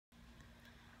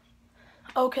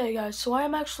Okay, guys, so I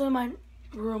am actually in my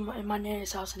room in my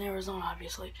nanny's house in Arizona,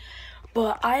 obviously.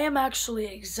 But I am actually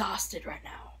exhausted right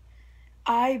now.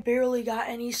 I barely got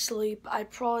any sleep. I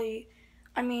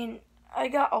mean, I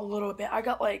got a little bit. I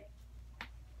got like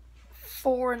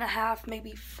 4.5,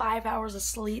 maybe 5 hours of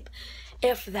sleep,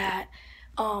 if that.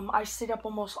 I stayed up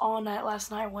almost all night last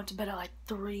night. I went to bed at like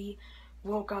 3,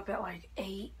 woke up at like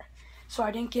 8. So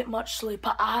I didn't get much sleep.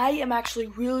 But I am actually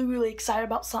really, really excited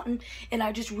about something, and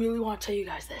I just really want to tell you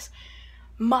guys this.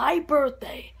 My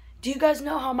birthday. Do you guys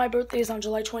know how my birthday is on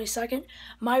July 22nd?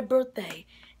 My birthday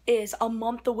is a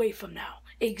month away from now.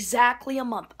 Exactly a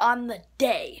month on the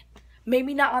day.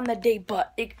 Maybe not on the day,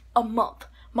 but a month.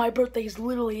 My birthday is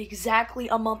literally exactly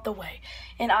a month away.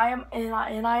 And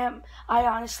I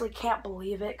honestly can't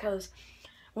believe it, cuz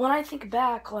when I think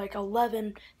back like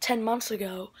 11, 10 months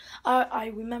ago,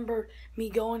 I remember me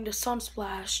going to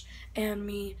Sunsplash and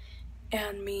me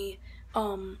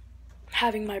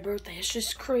having my birthday. It's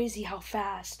just crazy how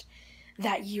fast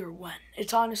that year went.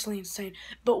 It's honestly insane.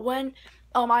 But when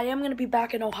I am gonna be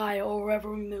back in Ohio or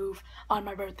wherever we move on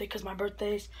my birthday, because my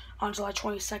birthday's on July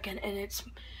 22nd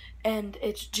and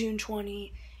it's June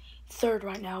 23rd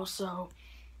right now. So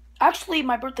actually,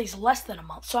 my birthday's less than a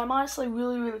month. So I'm honestly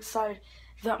really, really excited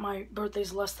that my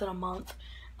birthday's less than a month.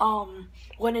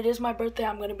 When it is my birthday,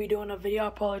 I'm gonna be doing a video.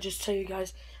 I'll probably just tell you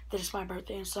guys that it's my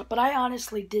birthday and stuff. But I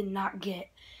honestly did not get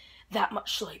that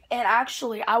much sleep. And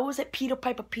actually, I was at Peter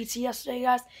Piper Pizza yesterday,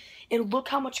 guys, and look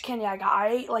how much candy I got. I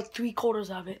ate like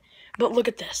 3/4 of it. But look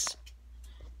at this.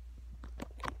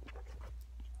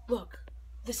 Look,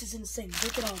 this is insane.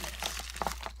 Look at all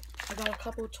this. I got a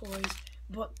couple of toys,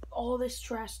 but all this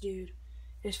trash, dude,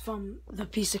 is from the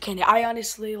piece of candy. I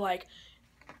honestly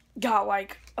got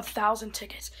like 1,000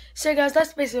 tickets. So guys,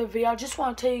 that's basically the video. I just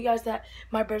want to tell you guys that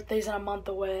my birthday's in a month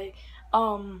away.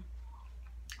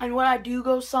 And when I do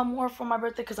go somewhere for my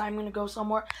birthday, because I'm going to go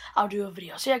somewhere, I'll do a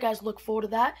video. So yeah, guys, look forward to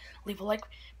that. Leave a like.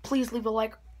 Please leave a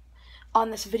like on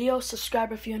this video.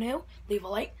 Subscribe if you're new. Leave a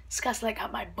like. Discuss like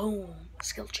at my boom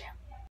skill channel.